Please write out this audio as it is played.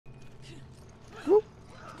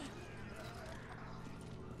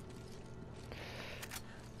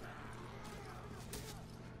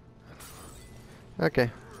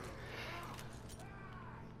Okay.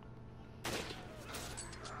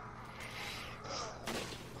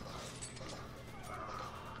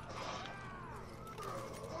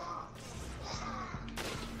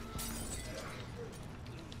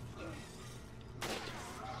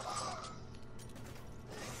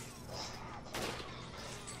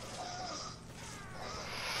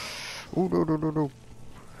 Ooh, no, no, no, no.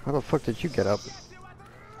 How the fuck did you get up?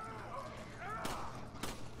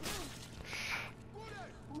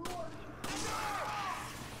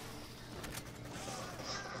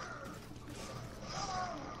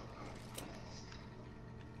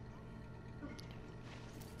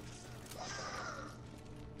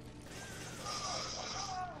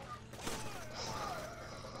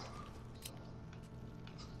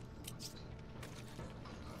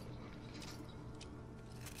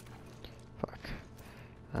 Fuck.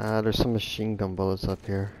 There's some machine gun bullets up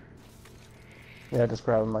here. Yeah, just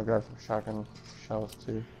grab them. I got some shotgun shells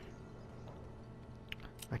too.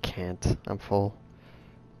 I can't. I'm full.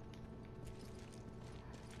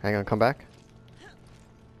 Hang on, come back.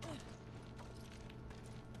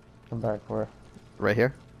 Come back where? Right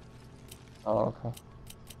here. Oh, okay.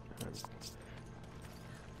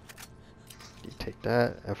 You take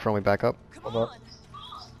that and throw me back up. Hold up.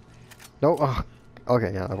 No. Oh.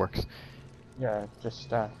 Okay, yeah, that works. Yeah, just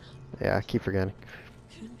stack. Yeah, I keep forgetting.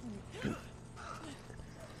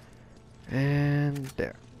 And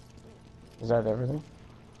there. Is that everything?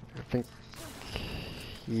 I think.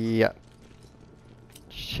 Yeah.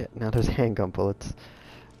 Shit. Now there's handgun bullets.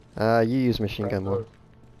 You use machine gun more.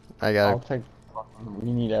 I got I'll it. take.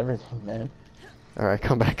 We need everything, man. Alright,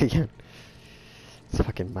 come back again. It's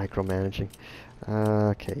fucking micromanaging.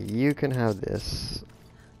 Okay, you can have this.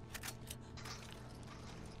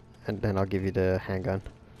 And then I'll give you the handgun.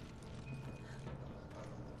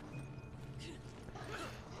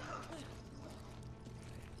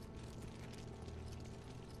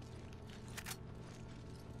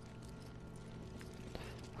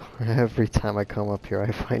 Every time I come up here,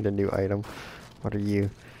 I find a new item. What are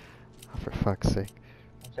you? Oh, for fuck's sake.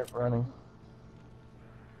 I kept running.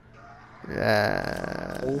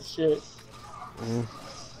 Yeah. Oh shit. Mm.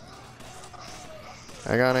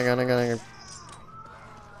 Hang on, hang on, hang on, hang on.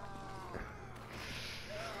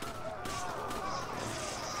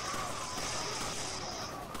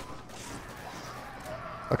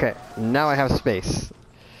 Okay, now I have space.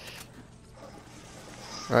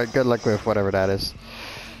 Alright, good luck with whatever that is.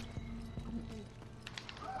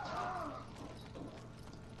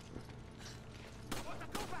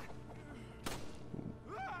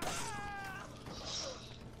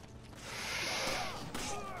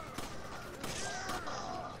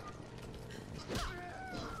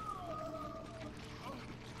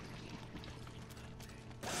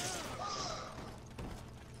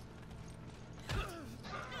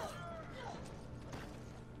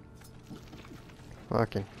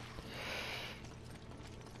 Fucking.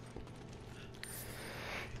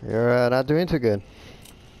 You're not doing too good.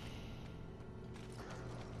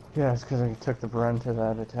 Yeah, it's because I took the brunt of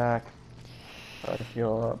that attack. Try to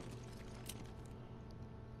heal up.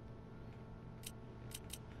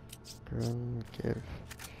 Give.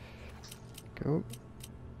 Go.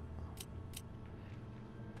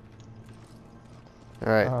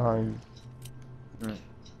 Alright.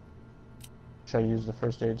 Should I use the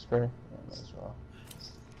first aid spray? Yeah, might as well.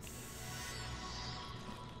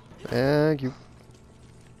 Thank you.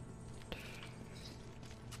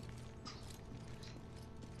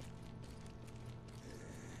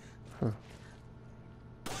 Huh.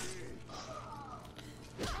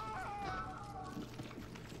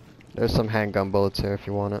 There's some handgun bullets here if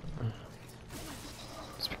you want it.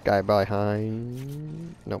 This guy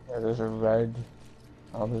behind. Nope. Yeah, there's a red.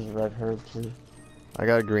 Oh, there's a red herb too. I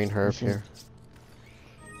got a green herb Machine. here.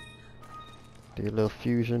 Do a little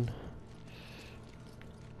fusion.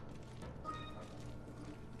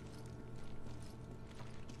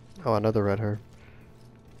 Oh, another red herb.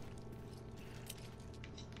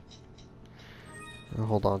 I'll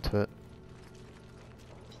hold on to it.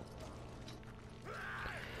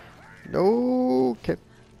 No, okay.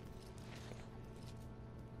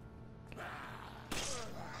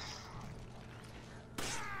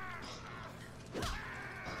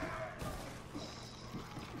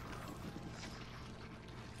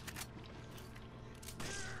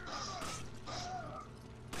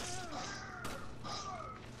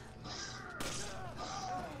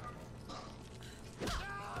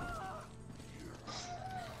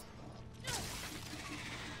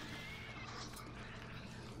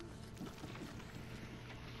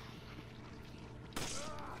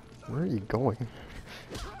 Where are you going?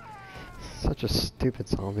 Such a stupid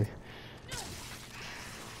zombie.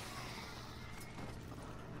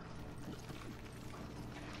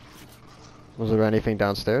 Was there anything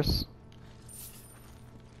downstairs?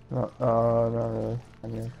 No, not really. I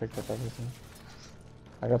mean, I picked up everything.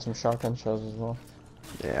 I got some shotgun shells as well.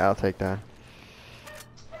 Yeah, I'll take that.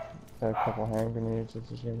 Got a couple hand grenades if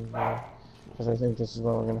there's any more. Because I think this is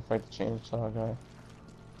when we're gonna fight the chainsaw guy.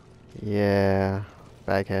 Yeah,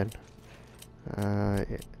 baghead. Yeah.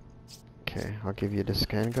 Okay, I'll give you the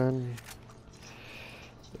scan gun.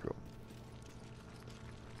 There you go.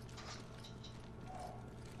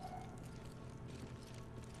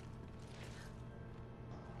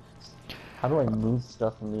 How do I move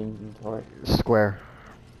stuff in the inventory? Square.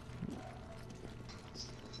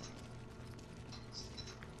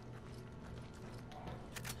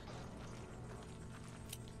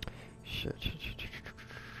 Shit.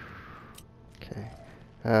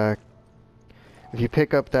 Okay. If you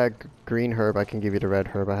pick up that green herb, I can give you the red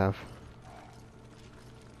herb I have.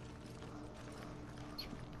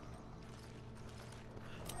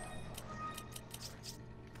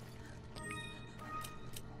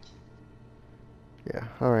 Yeah,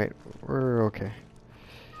 alright. We're okay.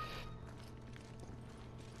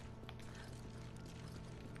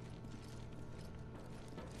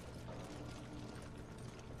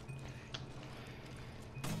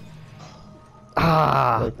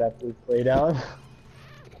 Ah! Like that blue play down?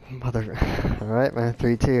 Mother. Alright, man.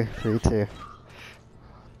 3-2. 3-2.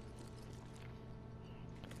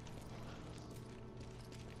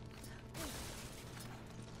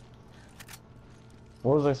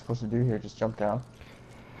 What was I supposed to do here? Just jump down?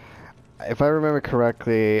 If I remember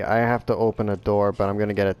correctly, I have to open a door, but I'm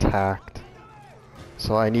gonna get attacked.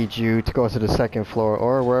 So I need you to go to the second floor,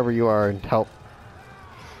 or wherever you are, and help.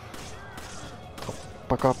 Oh,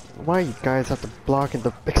 fuck up. Why you guys have to block in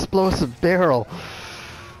the explosive barrel?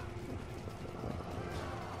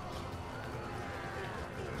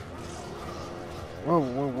 Whoa,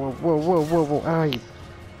 whoa, whoa, whoa, whoa, whoa, whoa, ah, you...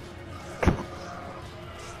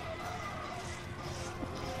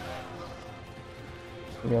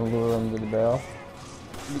 You gonna lure him to the barrel?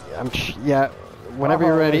 Yeah, whenever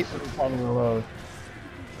you're ready. Time to reload.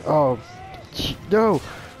 Oh, no!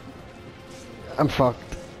 I'm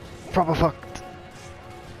fucked. Proper fucked.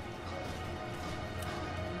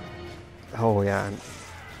 Oh yeah,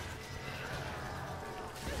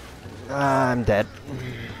 I'm dead.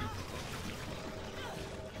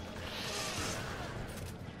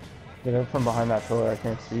 Get up from behind that pillar, I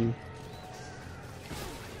can't see.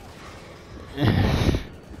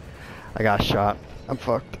 I got shot. I'm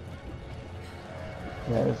fucked.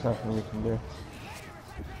 Yeah, there's nothing we can do.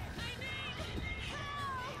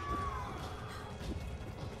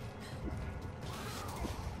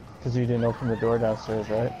 Because you didn't open the door downstairs,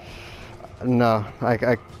 right? No,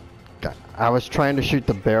 I was trying to shoot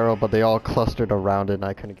the barrel, but they all clustered around it and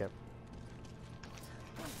I couldn't get...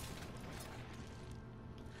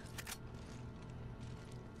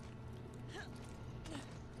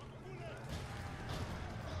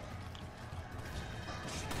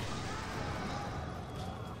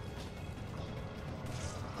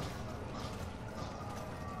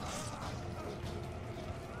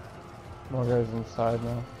 More guys inside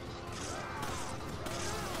now.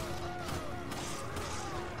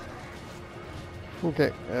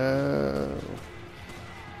 Okay,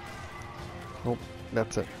 oh,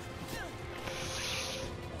 that's it.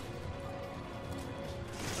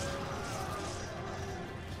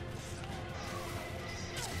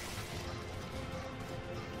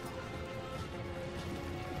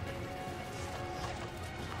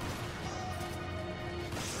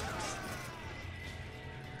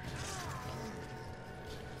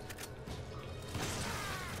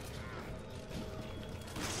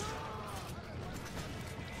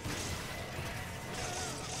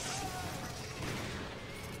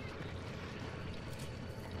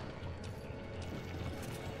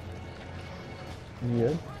 You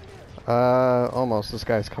good? Almost. This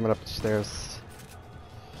guy's coming up the stairs.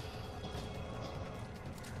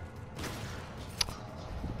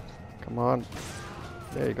 Come on.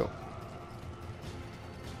 There you go.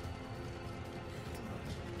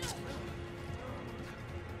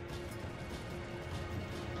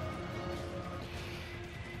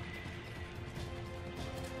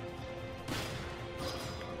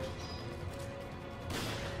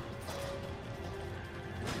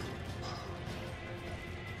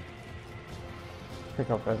 Pick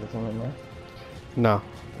up everything in there. No.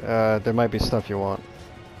 There might be stuff you want.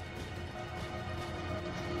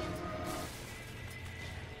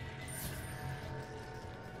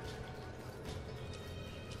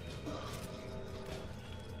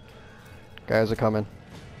 Guys are coming.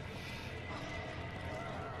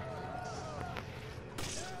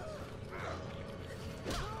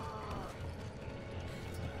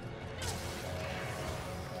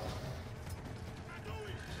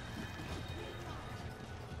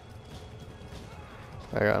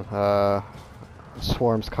 Hang on.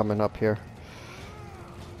 Swarm's coming up here.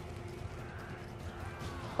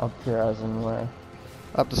 Up here as in where?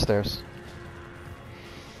 Up the stairs.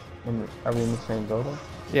 Are we in the same building?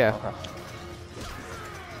 Yeah. Okay.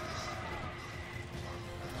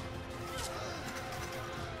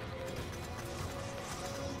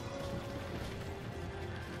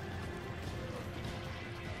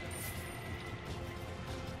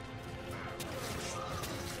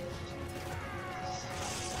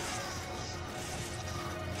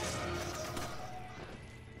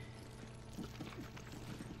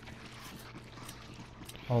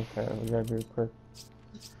 Okay, we gotta do a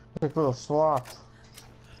quick little swap.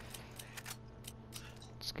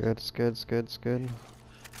 It's good, it's good, it's good, it's good.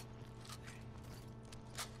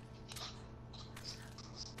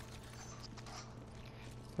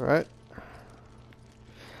 Alright.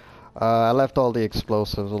 I left all the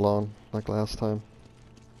explosives alone, like last time.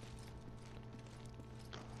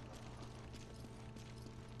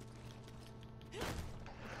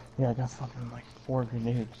 Yeah, I got fucking like 4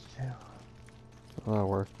 grenades too. That'll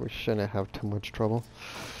work. We shouldn't have too much trouble.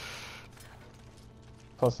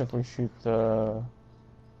 Plus if we shoot the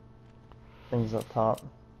things up top.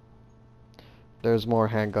 There's more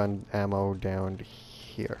handgun ammo down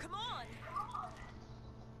here. Come on.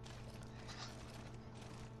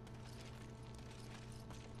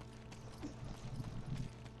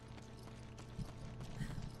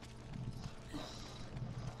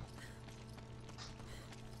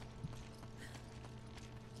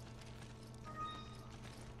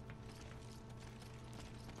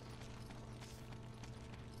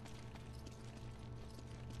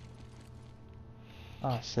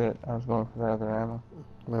 Oh shit, I was going for the other ammo.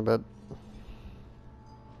 My bad.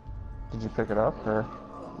 Did you pick it up or?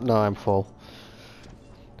 No, I'm full.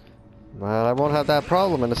 Well, I won't have that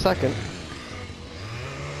problem in a second.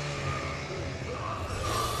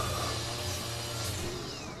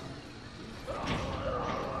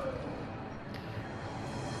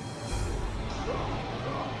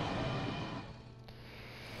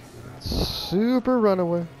 Super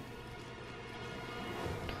runaway.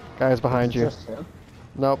 Guys behind you. Just him?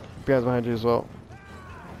 Nope, guys behind you as well.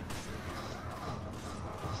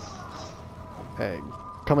 Hey,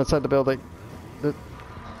 come inside the building.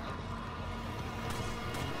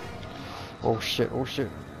 Oh shit, oh shit.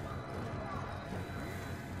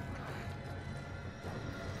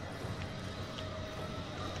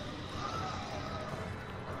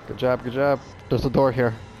 Good job, good job. There's a door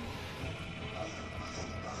here.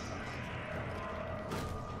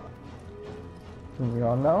 Are we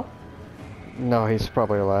on now? No, he's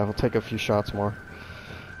probably alive. We'll take a few shots more.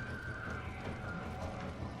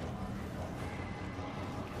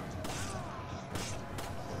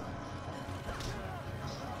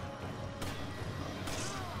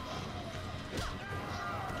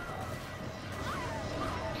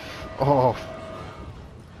 Oh.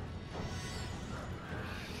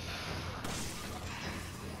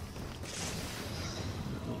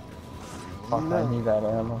 Fuck, I need that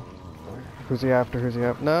ammo. Who's he after? Who's he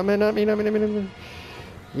after? No, man, not me, not me, not me, not me.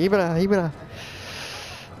 Ibra, Ibra.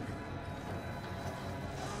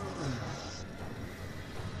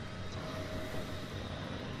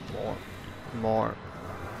 More. More.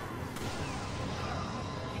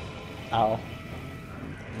 Ow.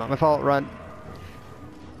 Not my fault, run.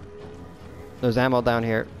 There's ammo down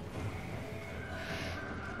here.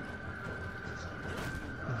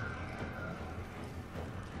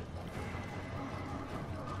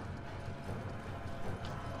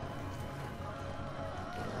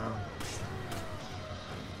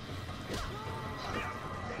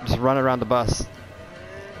 Just run around the bus.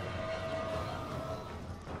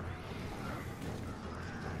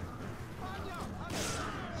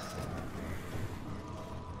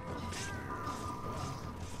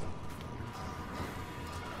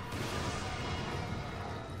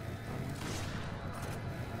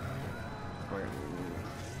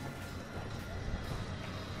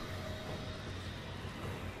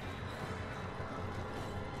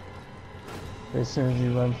 As soon as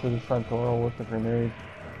you run through the front door, I'll whip a grenade.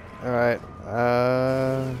 Alright,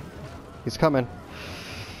 he's coming.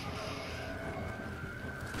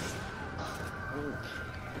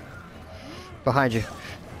 Behind you.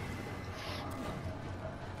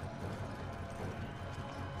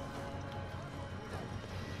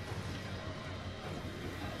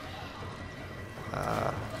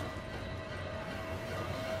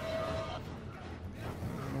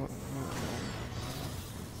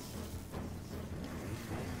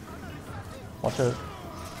 Watch it.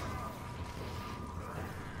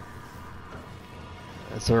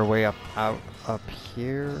 Is there a way up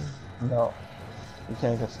here? No. You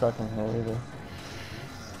can't get stuck in here either.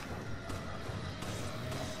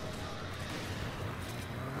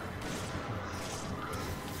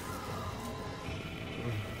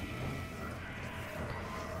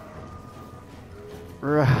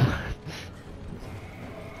 Right.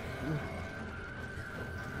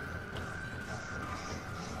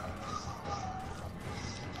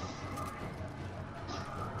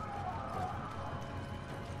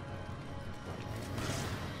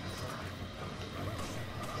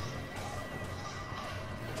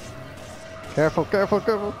 Careful, careful,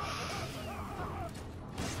 careful.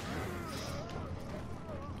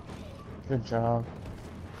 Good job.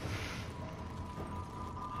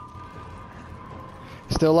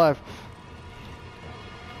 Still alive.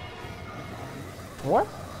 What?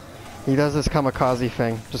 He does this kamikaze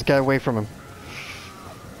thing. Just get away from him.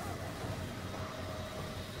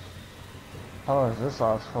 How long is this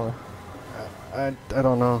last for? I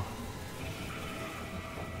don't know.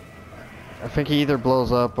 I think he either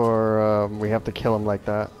blows up or we have to kill him like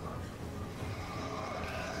that.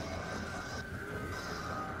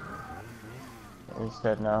 He's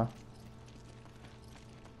dead now.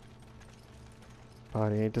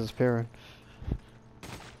 Body ain't disappearing.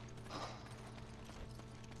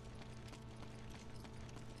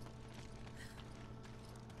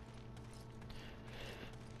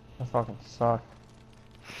 That fucking sucked.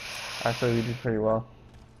 Actually, we did pretty well.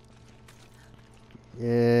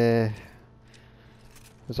 Yeah.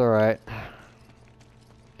 It's alright.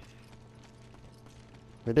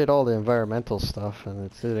 We did all the environmental stuff and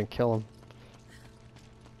it didn't kill him.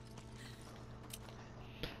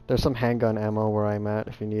 There's some handgun ammo where I'm at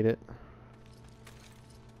if you need it.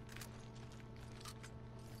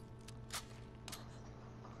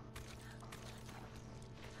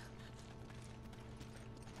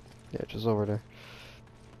 Yeah, just over there.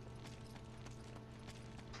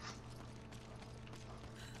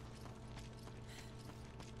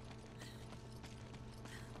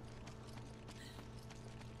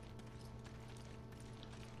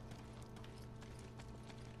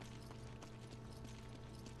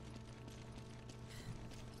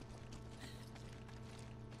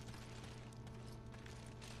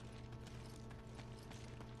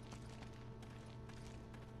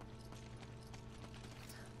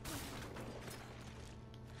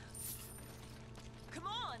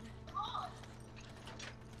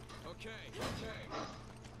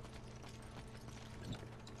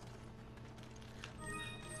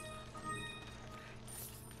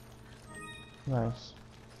 Nice.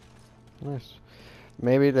 Nice.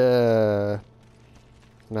 Maybe the...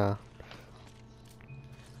 No.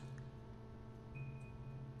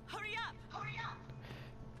 Hurry up! Hurry up!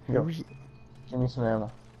 Yo, give me some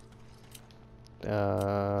ammo.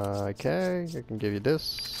 Okay, I can give you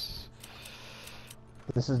this.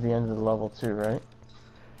 This is the end of the level too, right?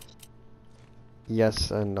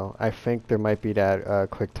 Yes and no. I think there might be that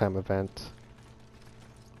quick time event.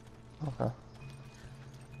 Okay.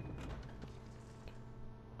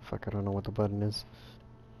 Fuck, I don't know what the button is.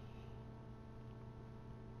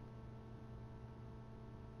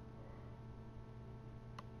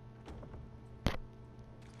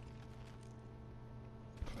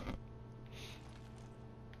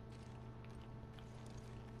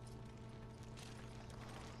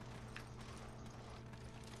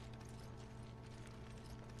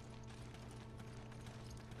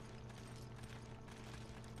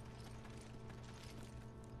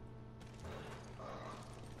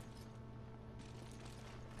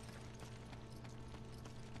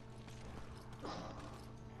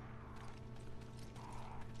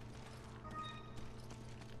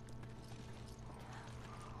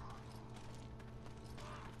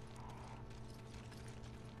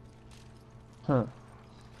 Hmm.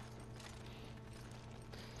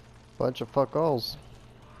 Bunch of fuck alls.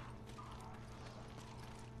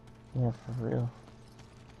 Yeah, for real.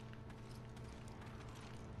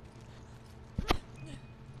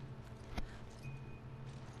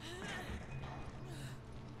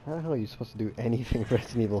 How the hell are you supposed to do anything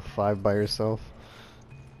Resident Evil 5 by yourself?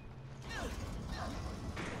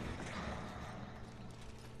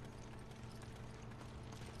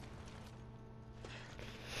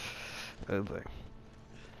 Oh boy. Oh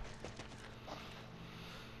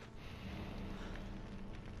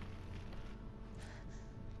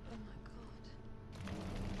my god.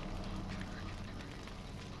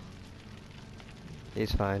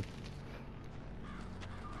 He's fine.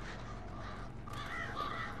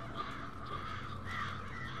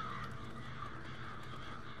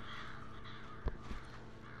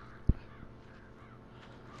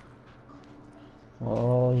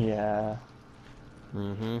 Oh yeah.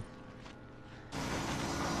 Mm-hmm.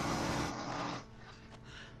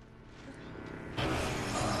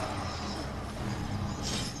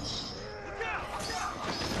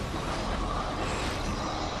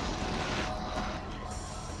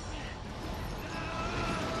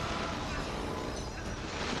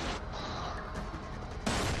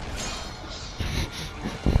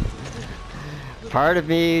 Part of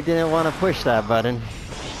me didn't want to push that button.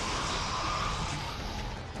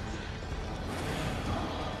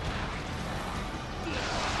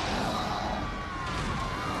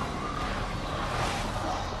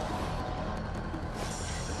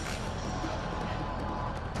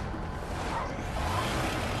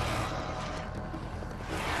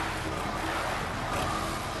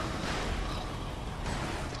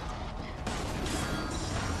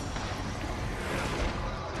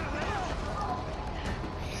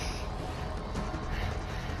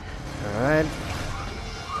 Alright.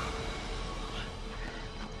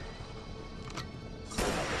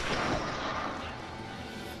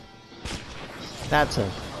 That's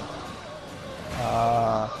him.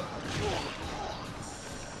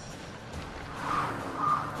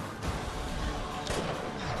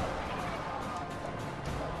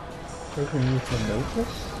 They can use the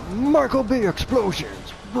notice? Michael B.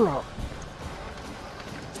 explosions, bro.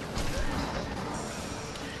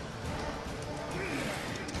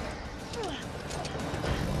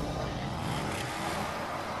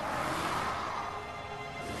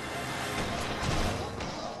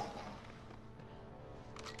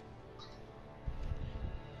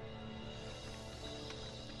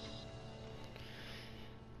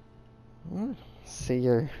 See,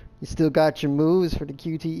 you still got your moves for the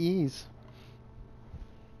QTEs.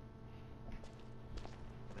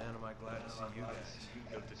 Man, am I glad to see you guys.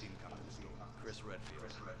 Chris Redfield.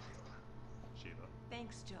 Shiva.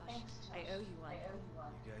 Thanks, Josh. I owe you one.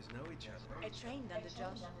 You guys know each other. I trained under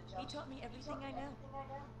Josh. He taught me everything I know.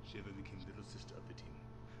 Shiva became little sister of the team.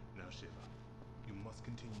 Now, Shiva, you must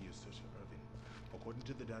continue your search for Irvin. According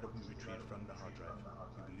to the data we retrieved from the hard drive,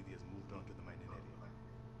 we believe he has moved on to the mining area.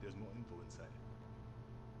 There's more info inside.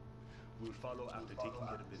 We will follow after taking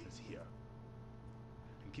care of business here.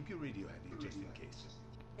 And keep your radio handy just in case.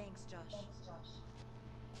 Thanks, Josh.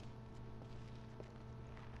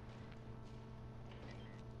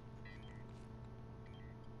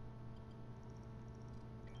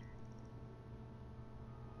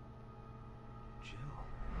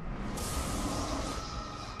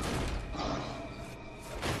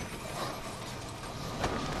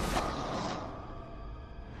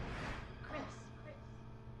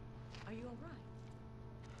 Are you alright?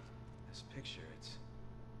 This picture, it's...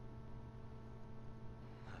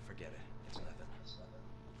 forget it. It's nothing.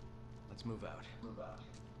 Let's move out.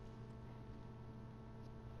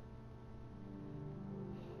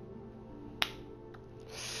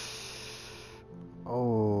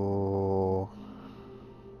 Oh.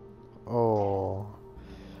 Oh.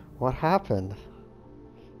 What happened?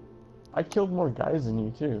 I killed more guys than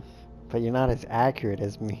you too. But you're not as accurate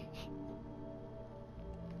as me.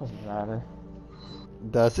 Doesn't matter.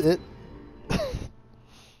 Does it?